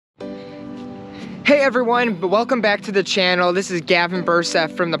Hey everyone, welcome back to the channel. This is Gavin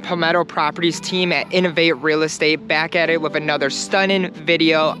Burseth from the Palmetto Properties team at Innovate Real Estate, back at it with another stunning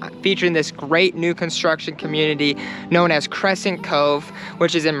video featuring this great new construction community known as Crescent Cove,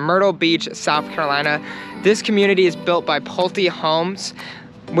 which is in Myrtle Beach, South Carolina. This community is built by Pulte Homes,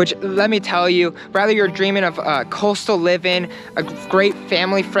 which, let me tell you, whether you're dreaming of coastal living, a great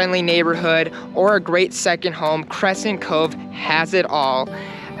family-friendly neighborhood, or a great second home, Crescent Cove has it all.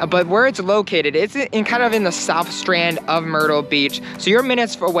 But where it's located, it's in kind of in the south strand of Myrtle Beach. So you're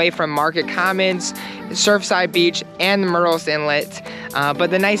minutes away from Market Commons, Surfside Beach, and the Myrtle's Inlet. But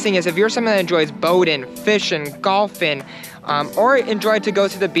the nice thing is, if you're someone that enjoys boating, fishing, golfing, or enjoy to go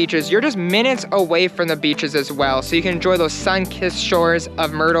to the beaches, you're just minutes away from the beaches as well. So you can enjoy those sun-kissed shores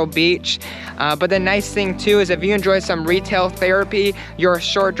of Myrtle Beach. But the nice thing too is if you enjoy some retail therapy, you're a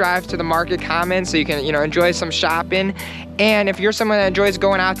short drive to the Market Commons, so you can enjoy some shopping. And if you're someone that enjoys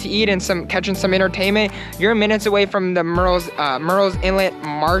going out to eat and catching some entertainment, you're minutes away from the Myrtle's Inlet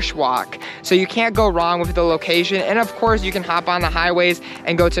Marsh Walk. So you can't go wrong with the location. And of course, you can hop on the highways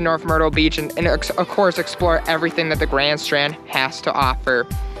and go to North Myrtle Beach and of course explore everything that the Grand Strand has to offer.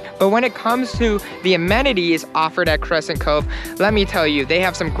 But when it comes to the amenities offered at Crescent Cove, let me tell you, they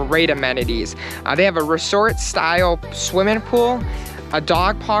have some great amenities. They have a resort-style swimming pool, a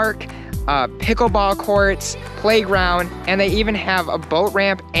dog park, pickleball courts, playground, and they even have a boat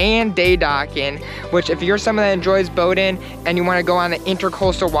ramp and day docking, which if you're someone that enjoys boating and you want to go on the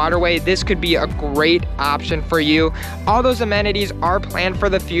intercoastal waterway, this could be a great option for you. All those amenities are planned for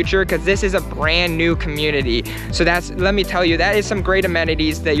the future because this is a brand new community. So let me tell you, that is some great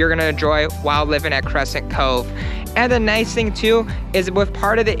amenities that you're going to enjoy while living at Crescent Cove. And the nice thing too is with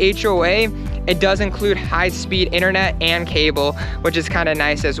part of the HOA, it does include high-speed internet and cable, which is kind of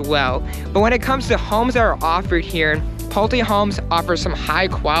nice as well. But when it comes to homes that are offered here, Pulte Homes offers some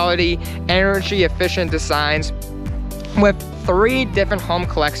high-quality, energy-efficient designs with 3 different home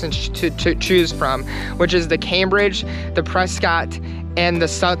collections to choose from, which is the Cambridge, the Prescott, and the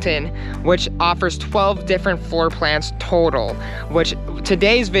Sutton, which offers 12 different floor plans total, which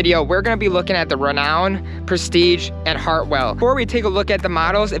today's video, we're gonna be looking at the Renown, Prestige, and Hartwell. Before we take a look at the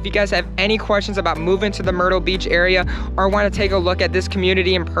models, if you guys have any questions about moving to the Myrtle Beach area or wanna take a look at this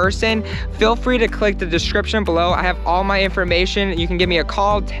community in person, feel free to click the description below. I have all my information. You can give me a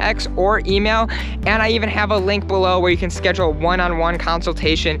call, text, or email, and I even have a link below where you can schedule a one-on-one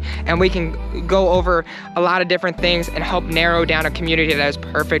consultation and we can go over a lot of different things and help narrow down a community that is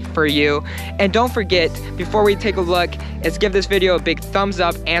perfect for you. And don't forget, before we take a look, is give this video a big thumbs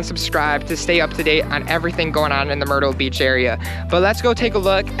up and subscribe to stay up to date on everything going on in the Myrtle Beach area. But let's go take a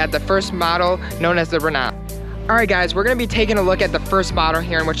look at the first model, known as the Renown. Alright guys, we're going to be taking a look at the first model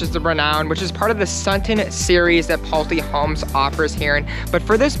here, which is the Renown, which is part of the Sutton series that Pulte Homes offers here. But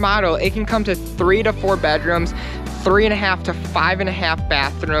for this model, it can come to 3 to 4 bedrooms, 3.5 to 5.5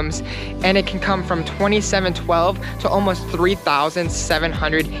 bathrooms, and it can come from 2,712 to almost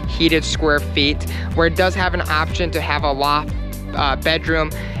 3,700 heated square feet, where it does have an option to have a loft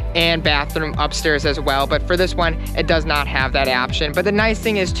bedroom and bathroom upstairs as well. But for this one, it does not have that option. But the nice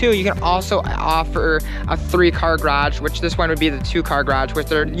thing is too, you can also offer a 3-car garage, which this one would be the 2-car garage, which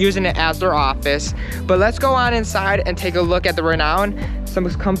they're using it as their office. But let's go on inside and take a look at the Renown. So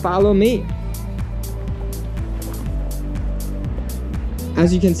come follow me.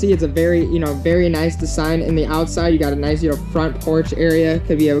 As you can see, it's a very, very nice design. In the outside, you got a nice, front porch area.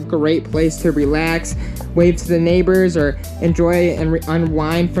 Could be a great place to relax, wave to the neighbors, or enjoy and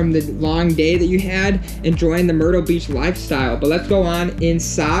unwind from the long day that you had, enjoying the Myrtle Beach lifestyle. But let's go on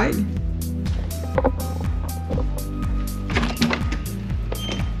inside.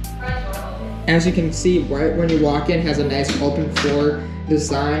 As you can see, right when you walk in, has a nice open floor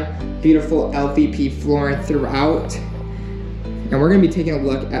design, beautiful LVP flooring throughout. And we're gonna be taking a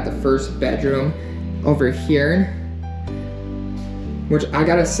look at the first bedroom over here, which I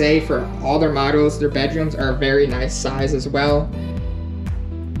gotta say, for all their models, their bedrooms are a very nice size as well.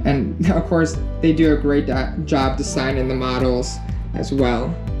 And of course, they do a great job designing the models as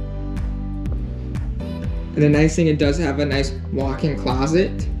well. And the nice thing, it does have a nice walk-in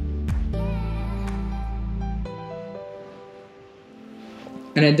closet.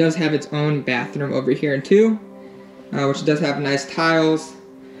 And it does have its own bathroom over here too. Which does have nice tiles.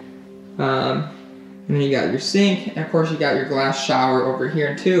 And then you got your sink, and of course you got your glass shower over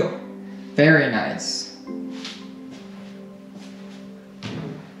here too. Very nice.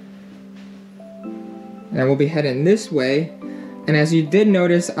 And we'll be heading this way. And as you did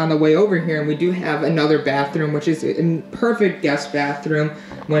notice on the way over here, we do have another bathroom, which is a perfect guest bathroom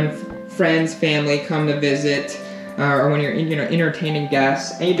when friends, family come to visit. or when you're entertaining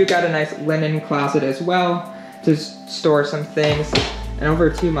guests. And you do got a nice linen closet as well to store some things. And over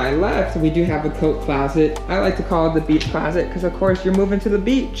to my left, we do have a coat closet. I like to call it the beach closet because of course you're moving to the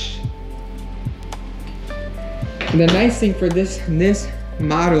beach. And the nice thing for this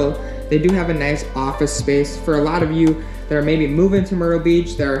model, they do have a nice office space. For a lot of you that are maybe moving to Myrtle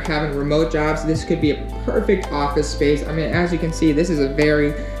Beach, that are having remote jobs, this could be a perfect office space. I mean, as you can see, this is a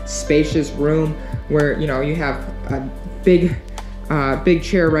very spacious room where you have a big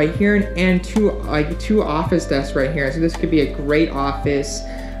chair right here and two office desks right here. So this could be a great office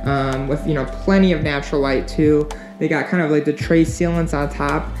with plenty of natural light too. They got kind of like the tray ceilings on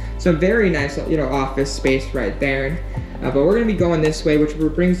top. So very nice office space right there. But we're gonna be going this way, which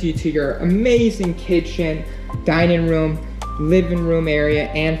brings you to your amazing kitchen, dining room, living room area,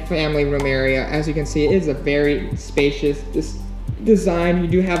 and family room area. As you can see, it is a very spacious design. You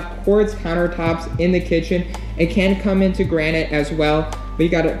do have quartz countertops in the kitchen. It can come into granite as well, but you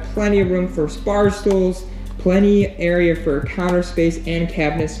got plenty of room for bar stools, plenty area for counter space and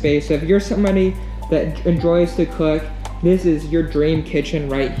cabinet space. So if you're somebody that enjoys to cook, this is your dream kitchen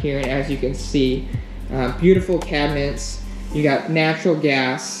right here. And as you can see, beautiful cabinets. You got natural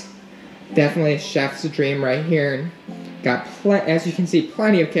gas, definitely a chef's dream right here. Got as you can see,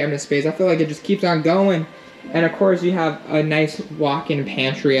 plenty of cabinet space. I feel like it just keeps on going. And of course you have a nice walk-in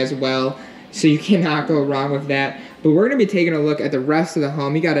pantry as well, so you cannot go wrong with that. But we're gonna be taking a look at the rest of the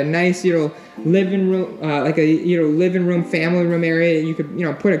home. You got a nice living room, like a living room, family room area. You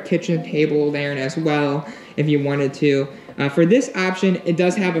could put a kitchen table there as well if you wanted to. For this option, it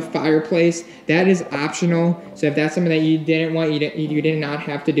does have a fireplace. That is optional. So if that's something that you didn't want, you did not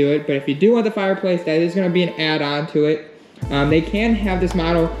have to do it. But if you do want the fireplace, that is gonna be an add-on to it. They can have this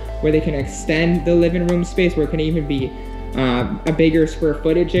model where they can extend the living room space, where it can even be a bigger square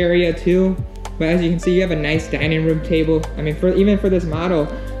footage area too. But as you can see, you have a nice dining room table. I mean, even for this model,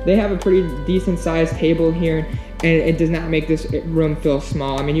 they have a pretty decent sized table here, and it does not make this room feel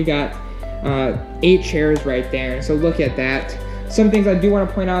small. I mean, you got 8 chairs right there, so look at that. Some things I do want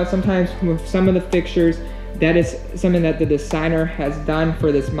to point out, sometimes with some of the fixtures, that is something that the designer has done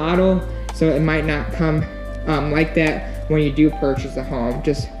for this model, so it might not come like that when you do purchase a home,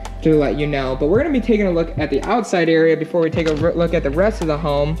 just to let you know. But we're going to be taking a look at the outside area before we take a look at the rest of the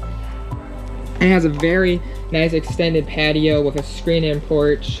home. It has a very nice extended patio with a screen-in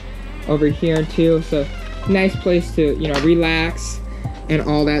porch over here too, so nice place to relax and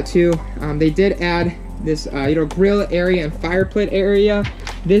all that too. They did add this grill area and fire pit area.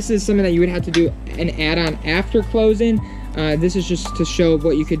 This is something that you would have to do an add-on after closing. This is just to show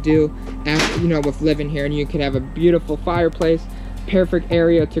what you could do after, with living here, and you could have a beautiful fireplace, perfect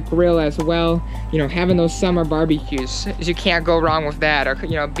area to grill as well. Having those summer barbecues, you can't go wrong with that.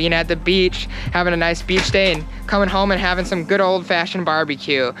 Or being at the beach, having a nice beach day, and coming home and having some good old-fashioned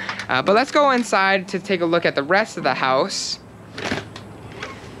barbecue. But let's go inside to take a look at the rest of the house.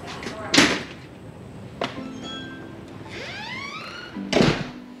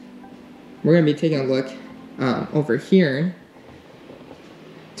 We're gonna be taking a look over here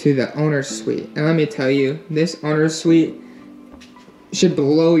to the owner's suite. And let me tell you, this owner's suite should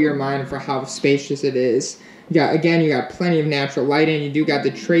blow your mind for how spacious it is. You got plenty of natural lighting. You do got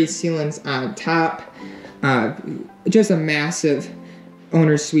the tray ceilings on top. Just a massive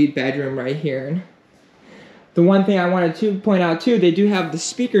owner's suite bedroom right here. The one thing I wanted to point out too, they do have the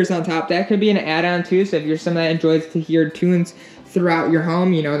speakers on top. That could be an add-on too. So if you're someone that enjoys to hear tunes throughout your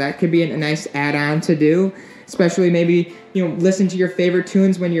home, that could be a nice add-on to do. Especially maybe, listen to your favorite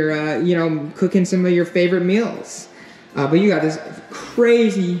tunes when you're, cooking some of your favorite meals. But you got this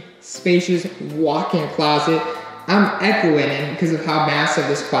crazy spacious walk-in closet. I'm echoing it because of how massive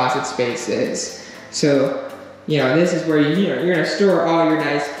this closet space is. So, this is where you're gonna store all your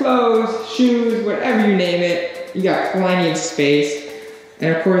nice clothes, shoes, whatever you name it. You got plenty of space.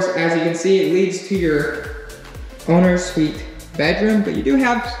 And of course, as you can see, it leads to your owner's suite bedroom, but you do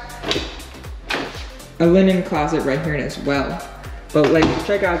have a linen closet right here as well. But let's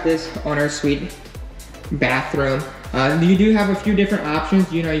check out this owner's suite bathroom. You do have a few different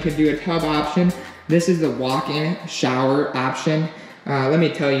options. You could do a tub option. This is the walk-in shower option. Let me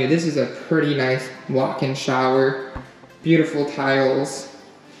tell you, this is a pretty nice walk-in shower. Beautiful tiles.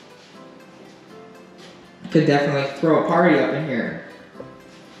 Could definitely throw a party up in here.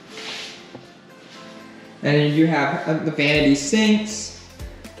 And then you have the vanity sinks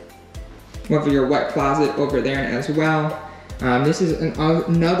with your wet closet over there as well. This is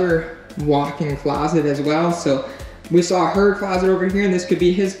another walk-in closet as well. So we saw her closet over here, and this could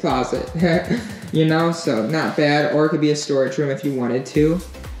be his closet. So not bad. Or it could be a storage room if you wanted to.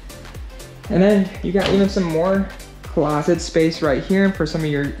 And then you got even some more closet space right here for some of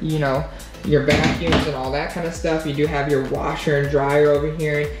your, you know, your vacuums and all that kind of stuff. You do have your washer and dryer over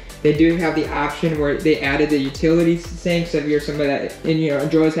here. They do have the option where they added the utility sink. So if you're somebody that, you know,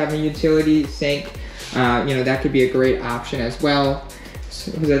 enjoys having a utility sink, you know, that could be a great option as well.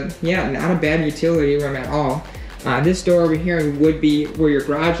 So, yeah, not a bad utility room at all. This door over here would be where your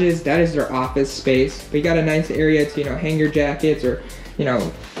garage is. That is their office space. But you got a nice area to, you know, hang your jackets or, you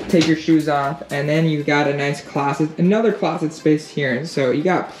know, take your shoes off. And then you got a nice closet, another closet space here. And so you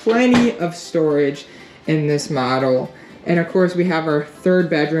got plenty of storage in this model. And of course we have our third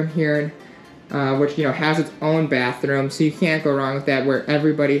bedroom here, which, you know, has its own bathroom. So you can't go wrong with that, where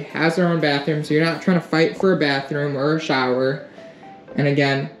everybody has their own bathroom. So you're not trying to fight for a bathroom or a shower. And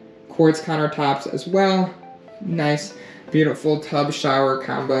again, quartz countertops as well. Nice, beautiful tub shower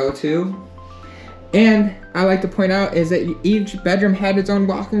combo too. And I like to point out is that each bedroom had its own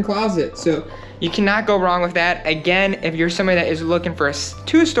walk-in closet. So you cannot go wrong with that. Again, if you're somebody that is looking for a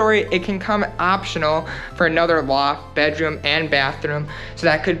 2-story, it can come optional for another loft, bedroom, and bathroom. So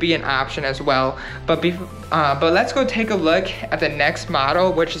that could be an option as well. But let's go take a look at the next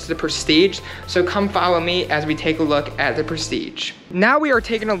model, which is the Prestige. So come follow me as we take a look at the Prestige. Now we are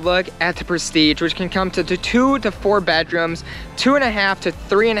taking a look at the Prestige, which can come to 2 to 4 bedrooms, 2.5 to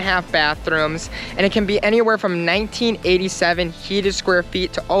 3.5 bathrooms, and it can be anywhere from 1987 heated square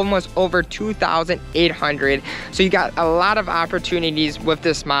feet to almost over 2,800. So you got a lot of opportunities with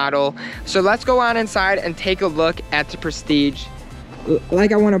this model. So let's go on inside and take a look at the Prestige.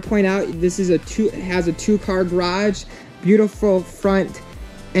 Like I want to point out, this is has a 2-car garage, beautiful front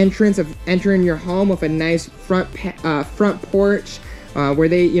entrance of entering your home with a nice front porch, where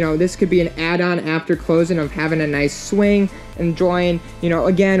they, you know, this could be an add-on after closing of having a nice swing, enjoying, you know,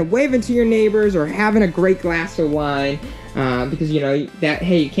 again, waving to your neighbors or having a great glass of wine, because, you know, that,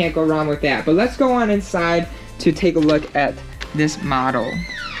 hey, you can't go wrong with that. But let's go on inside to take a look at this model.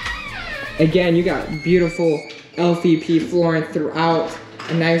 Again, you got beautiful LVP flooring throughout,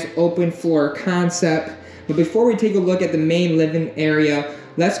 a nice open floor concept. But before we take a look at the main living area,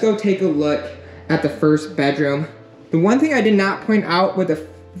 let's go take a look at the first bedroom. The one thing I did not point out with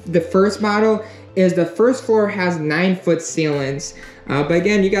the first model is the first floor has 9-foot ceilings. But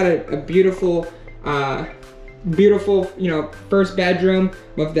again, you got a beautiful, you know, first bedroom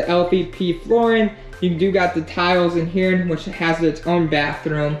with the LVP flooring. You do got the tiles in here, which has its own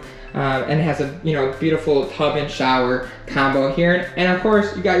bathroom. And has a, you know, beautiful tub and shower combo here. And of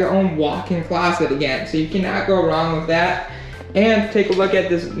course, you got your own walk-in closet again. So you cannot go wrong with that. And take a look at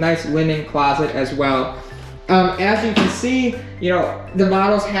this nice linen closet as well. As you can see, you know, the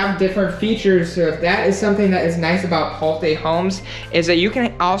models have different features. So if that is something that is nice about Pulte Homes, is that you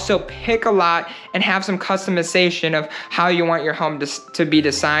can also pick a lot and have some customization of how you want your home to be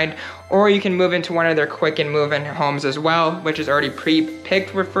designed. Or you can move into one of their quick and move-in homes as well, which is already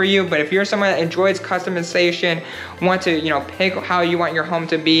pre-picked for you. But if you're someone that enjoys customization, want to, you know, pick how you want your home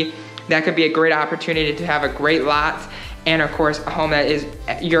to be, that could be a great opportunity to have a great lot. And of course, a home that is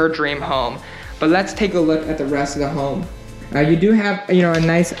your dream home. But let's take a look at the rest of the home. You do have, you know, a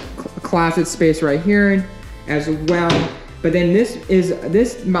nice closet space right here as well. But then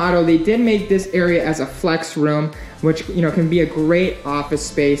this model, they did make this area as a flex room, which, you know, can be a great office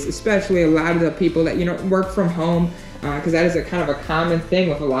space, especially a lot of the people that, you know, work from home, because that is a kind of a common thing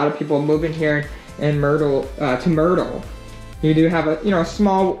with a lot of people moving here in Myrtle to Myrtle. You do have a, you know, a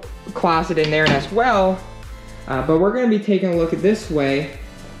small closet in there as well, but we're going to be taking a look at this way.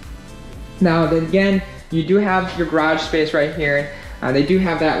 Now, again, you do have your garage space right here. They do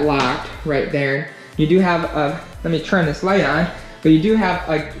have that locked right there. You do have a, let me turn this light on, but you do have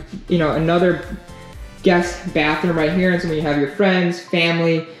a, you know, another guest bathroom right here. And so when you have your friends,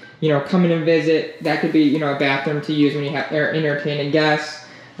 family, you know, come in and visit, that could be, you know, a bathroom to use when you have entertaining guests.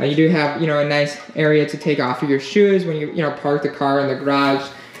 You do have, you know, a nice area to take off of your shoes when you know, park the car in the garage.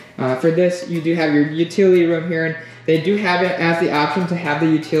 For this, you do have your utility room here, and they do have it as the option to have the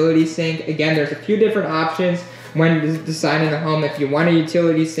utility sink. Again, there's a few different options when designing the home, if you want a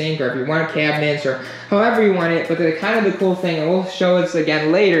utility sink or if you want cabinets or however you want it. But the kind of the cool thing, and we'll show this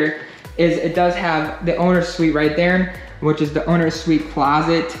again later, is it does have the owner's suite right there, which is the owner's suite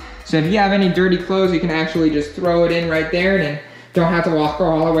closet. So if you have any dirty clothes, you can actually just throw it in right there and don't have to walk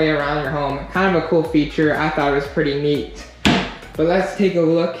all the way around your home. Kind of a cool feature. I thought it was pretty neat. But let's take a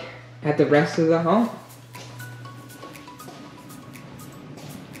look at the rest of the home.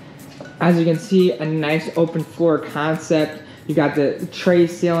 As you can see, a nice open floor concept. You got the tray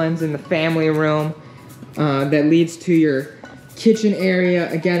ceilings in the family room that leads to your kitchen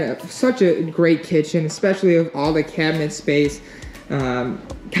area. Again, such a great kitchen, especially with all the cabinet space.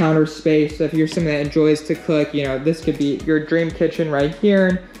 counter space. So if you're someone that enjoys to cook, you know, this could be your dream kitchen right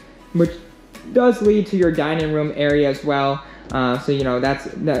here, which does lead to your dining room area as well. So, you know, that's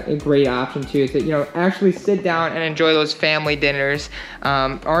a great option too, is that, you know, actually sit down and enjoy those family dinners.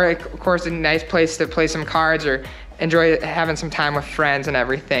 Or of course, a nice place to play some cards or enjoy having some time with friends and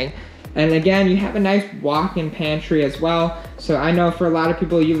everything. And again, you have a nice walk-in pantry as well. So I know for a lot of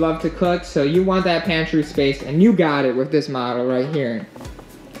people, you love to cook, so you want that pantry space, and you got it with this model right here.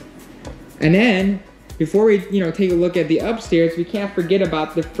 And then, before we, you know, take a look at the upstairs, we can't forget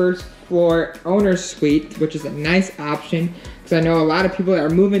about the first floor owner's suite, which is a nice option, because I know a lot of people that are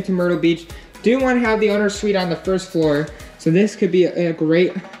moving to Myrtle Beach do want to have the owner's suite on the first floor. So this could be a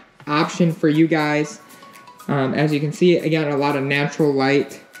great option for you guys. As you can see, again, a lot of natural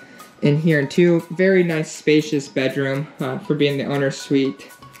light in here too. Very nice spacious bedroom for being the owner's suite.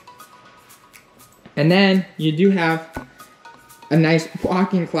 And then you do have a nice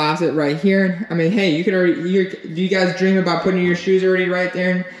walk-in closet right here. I mean, hey, you could already, do you guys dream about putting your shoes already right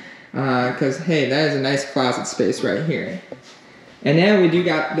there? Because hey, that is a nice closet space right here. And then we do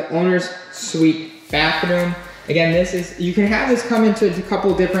got the owner's suite bathroom. Again, this is, you can have this come into a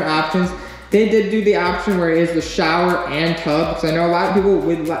couple different options. They did do the option where it is the shower and tub, because I know a lot of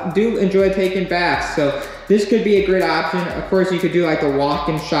people do enjoy taking baths. So this could be a great option. Of course, you could do like a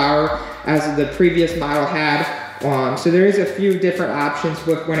walk-in shower as the previous model had. So there is a few different options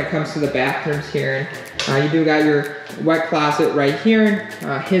when it comes to the bathrooms here. You do got your wet closet right here,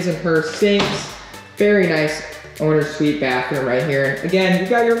 his and her sinks. Very nice owner's suite bathroom right here. Again, you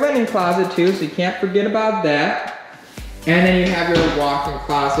got your linen closet too, so you can't forget about that. And then you have your walk-in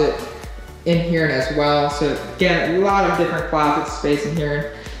closet in here as well. So again, a lot of different closet space in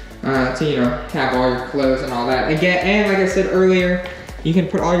here to, you know, have all your clothes and all that. Again, and like I said earlier, you can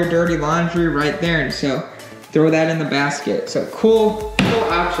put all your dirty laundry right there, and so throw that in the basket. So cool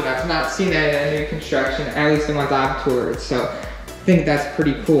option. I've not seen that in a new construction, at least the ones I've toured. So I think that's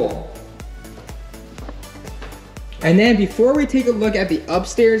pretty cool. And then before we take a look at the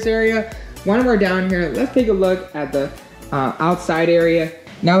upstairs area, when we're down here, let's take a look at the outside area.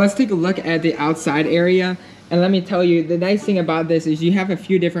 Now let's take a look at the outside area. And let me tell you, the nice thing about this is you have a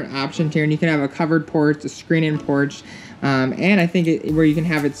few different options here, and you can have a covered porch, a screen-in porch, and I think where you can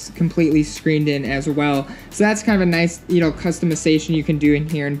have it completely screened in as well. So that's kind of a nice, you know, customization you can do in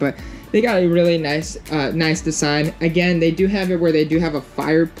here. But they got a really nice, nice design. Again, they do have it where they do have a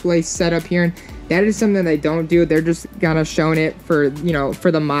fireplace set up here. And that is something they don't do. They're just kind of showing it for, you know,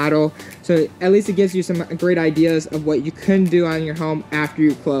 for the model. So at least it gives you some great ideas of what you can do on your home after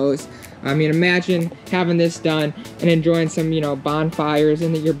you close. I mean, imagine having this done and enjoying some, you know, bonfires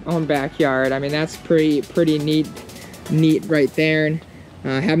in your own backyard. I mean, that's pretty neat right there. And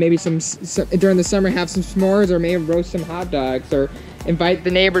have maybe some during the summer, have some s'mores, or maybe roast some hot dogs, or invite the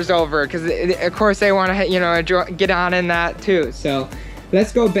neighbors over, because of course they want to, you know, get on in that too. So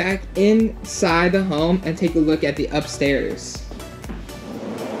let's go back inside the home and take a look at the upstairs.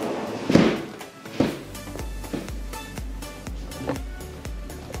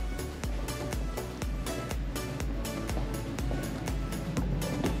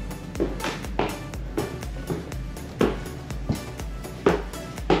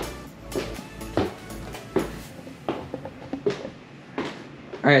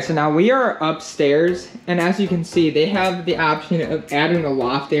 Alright, so now we are upstairs, and as you can see, they have the option of adding a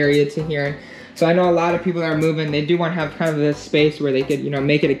loft area to here. So I know a lot of people that are moving, they do want to have kind of this space where they could, you know,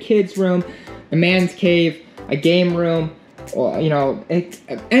 make it a kid's room, a man's cave, a game room, or, you know,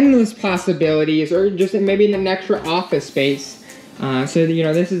 endless possibilities, or just maybe an extra office space. So, you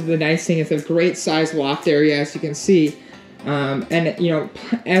know, this is the nice thing. It's a great size loft area, as you can see. And, you know,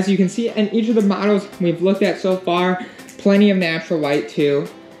 as you can see in each of the models we've looked at so far, plenty of natural light too,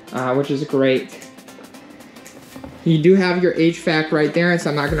 which is great. You do have your HVAC right there, so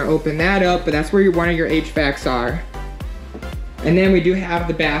I'm not going to open that up, but that's where one of your HVACs are. And then we do have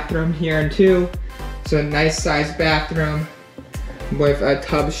the bathroom here too. So a nice sized bathroom with a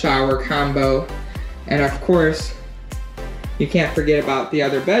tub shower combo. And of course, you can't forget about the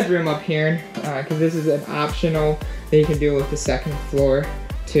other bedroom up here, because this is an optional that you can do with the second floor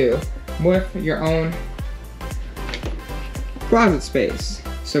too, with your own closet space.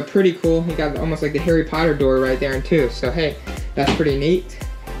 So pretty cool. You got almost like the Harry Potter door right there too. So hey, that's pretty neat.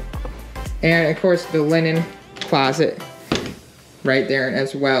 And of course the linen closet right there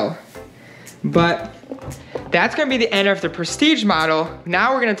as well. But that's gonna be the end of the Prestige model.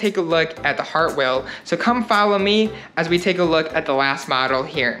 Now we're gonna take a look at the Hartwell. So come follow me as we take a look at the last model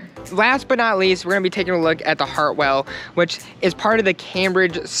here. Last but not least, we're gonna be taking a look at the Hartwell, which is part of the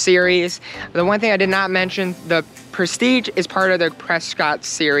Cambridge series. The one thing I did not mention, the Prestige is part of the PRESCOTT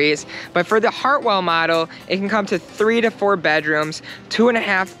series, but for the Hartwell model, it can come to 3 to 4 bedrooms,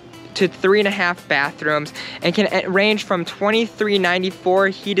 2.5 to 3.5 bathrooms, and can range from 2,394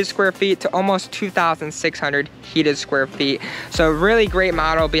 heated square feet to almost 2,600 heated square feet. So really great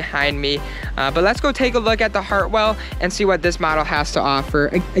model behind me. But let's go take a look at the Hartwell and see what this model has to offer.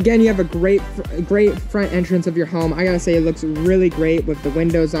 Again, you have a great front entrance of your home. I gotta say, it looks really great with the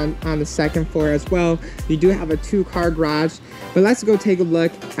windows on the second floor as well. You do have a 2-car garage, but let's go take a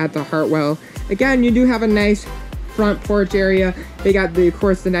look at the Hartwell. Again, you do have a nice front porch area. They got of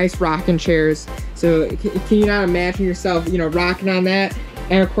course the nice rocking chairs. So can you not imagine yourself, you know, rocking on that,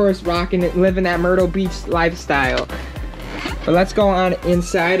 and of course living that Myrtle Beach lifestyle. But let's go on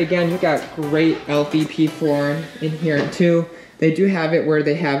inside. Again, you got great LVP flooring in here too. They do have it where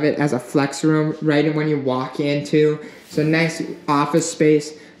they have it as a flex room right when you walk into. So nice office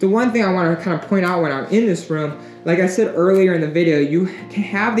space. The one thing I want to kind of point out when I'm in this room, like I said earlier in the video, you can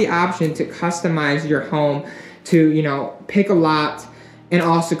have the option to customize your home to, you know, pick a lot and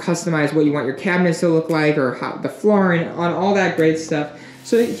also customize what you want your cabinets to look like, or how the flooring, on all that great stuff.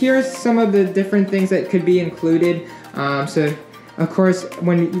 So here's some of the different things that could be included. So of course,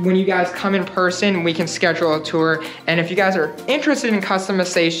 when you guys come in person, we can schedule a tour, and if you guys are interested in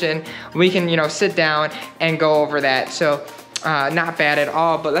customization, we can, you know, sit down and go over that. So not bad at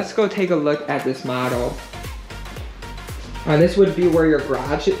all. But let's go take a look at this model. This would be where your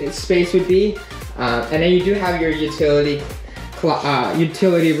garage space would be. And then you do have your utility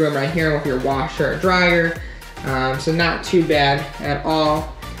room right here with your washer and dryer. So not too bad at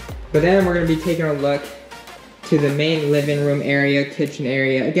all. But then we're gonna be taking a look to the main living room area, kitchen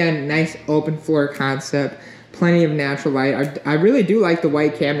area. Again, nice open floor concept, plenty of natural light. I really do like the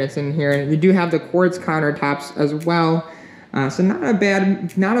white cabinets in here, and you do have the quartz countertops as well. So not a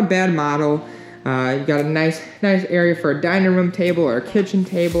bad model. You got a nice area for a dining room table or a kitchen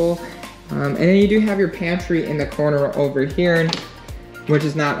table. And then you do have your pantry in the corner over here, which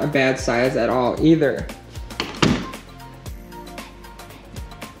is not a bad size at all either.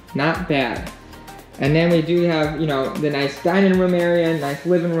 Not bad. And then we do have, you know, the nice dining room area, nice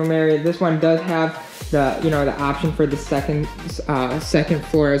living room area. This one does have the, you know, the option for the second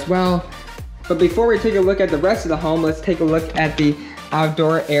floor as well. But before we take a look at the rest of the home, let's take a look at the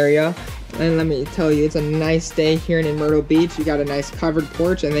outdoor area. And let me tell you, it's a nice day here in Myrtle Beach. You got a nice covered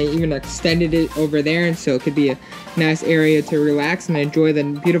porch, and they even extended it over there, and so it could be a nice area to relax and enjoy the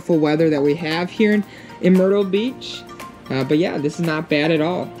beautiful weather that we have here in Myrtle Beach. But yeah, this is not bad at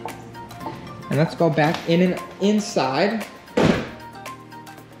all. And let's go back in and inside. And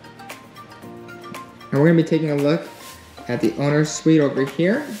we're gonna be taking a look at the owner's suite over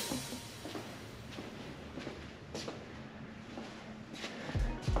here.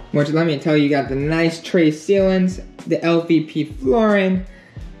 Which, let me tell you, got the nice tray ceilings, the LVP flooring.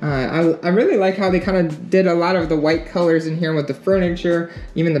 I really like how they kind of did a lot of the white colors in here with the furniture,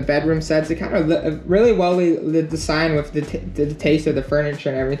 even the bedroom sets. They kind of really well designed with the taste of the furniture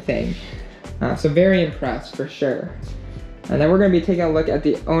and everything. So very impressed for sure. And then we're gonna be taking a look at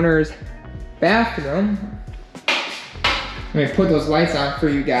the owner's bathroom. Let me put those lights on for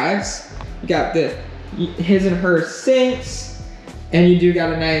you guys. You got the his and her sinks. And you do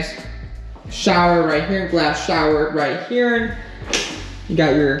got a nice shower right here, glass shower right here. You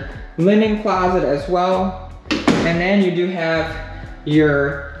got your linen closet as well. And then you do have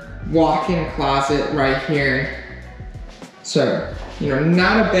your walk-in closet right here. So, you know,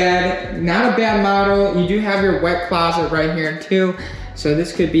 not a bad model. You do have your wet closet right here too. So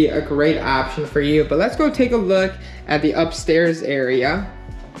this could be a great option for you. But let's go take a look at the upstairs area.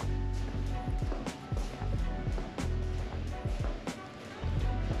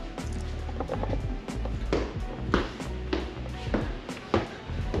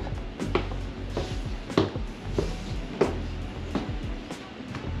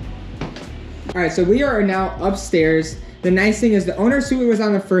 All right, so we are now upstairs. The nice thing is the owner's suite was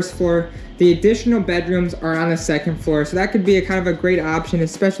on the first floor. The additional bedrooms are on the second floor. So that could be a kind of a great option,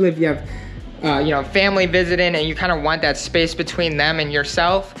 especially if you have, you know, family visiting and you kind of want that space between them and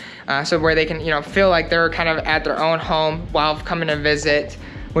yourself. So where they can, you know, feel like they're kind of at their own home while coming to visit,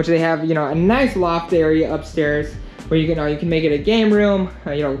 which they have, you know, a nice loft area upstairs where you can make it a game room,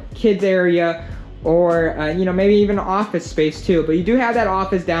 you know, kids area, or you know, maybe even an office space too. But you do have that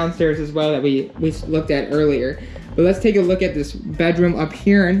office downstairs as well that we looked at earlier. But let's take a look at this bedroom up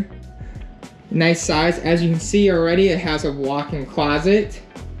here. Nice size. As you can see already, it has a walk-in closet,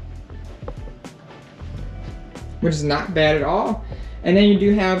 which is not bad at all. And then you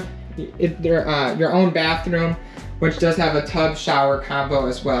do have your own bathroom, which does have a tub shower combo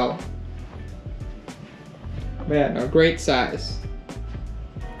as well. But yeah, no, great size.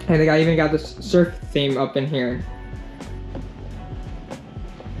 And they even got the surf theme up in here.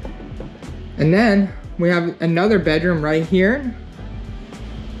 And then we have another bedroom right here.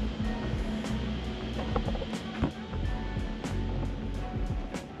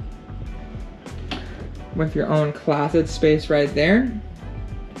 With your own closet space right there.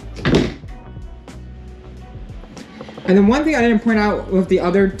 And then one thing I didn't point out with the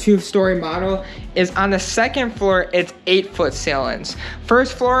other 2-story model is on the second floor, it's 8-foot ceilings.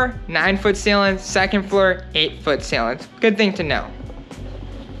 First floor, 9-foot ceilings. Second floor, 8-foot ceilings. Good thing to know.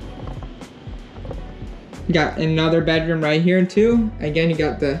 You got another bedroom right here too. Again, you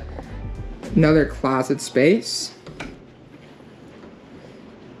got another closet space.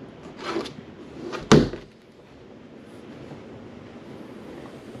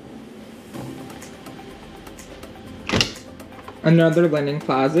 Another linen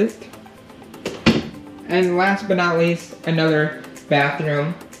closet. And last but not least, another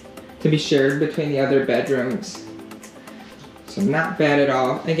bathroom to be shared between the other bedrooms. So not bad at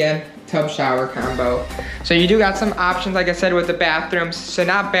all. Again, tub shower combo. So you do got some options, like I said, with the bathrooms, so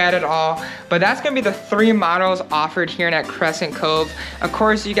not bad at all. But that's gonna be the 3 models offered here at Crescent Cove. Of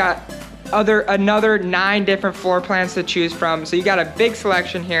course, you got another 9 different floor plans to choose from. So you got a big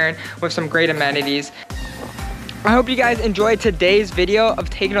selection here with some great amenities. I hope you guys enjoyed today's video of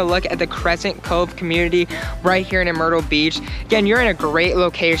taking a look at the Crescent Cove community right here in Myrtle Beach. Again, you're in a great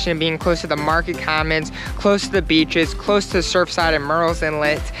location, being close to the market commons, close to the beaches, close to Surfside and Myrtle's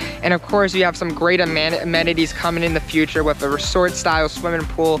Inlet. And of course, you have some great amenities coming in the future with a resort style swimming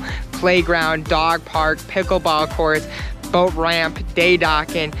pool, playground, dog park, pickleball courts, boat ramp, day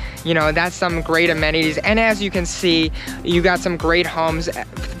docking. You know, that's some great amenities. And as you can see, you got some great homes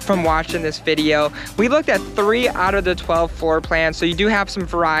from watching this video. We looked at 3 out of the 12 floor plans, so you do have some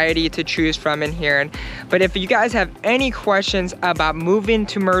variety to choose from in here. But if you guys have any questions about moving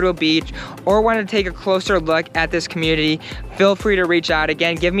to Myrtle Beach or want to take a closer look at this community, feel free to reach out.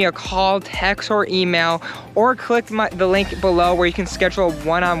 Again, give me a call, text, or email, or click the link below where you can schedule a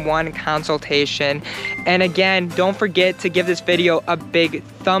one-on-one consultation. And again, don't forget to give this video a big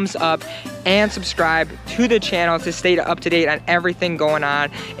thumbs up and subscribe to the channel to stay up to date on everything going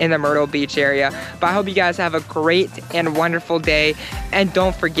on in the Myrtle Beach area. But I hope you guys have a great and wonderful day, and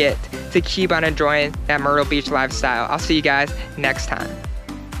don't forget to keep on enjoying that Myrtle Beach lifestyle. I'll see you guys next time.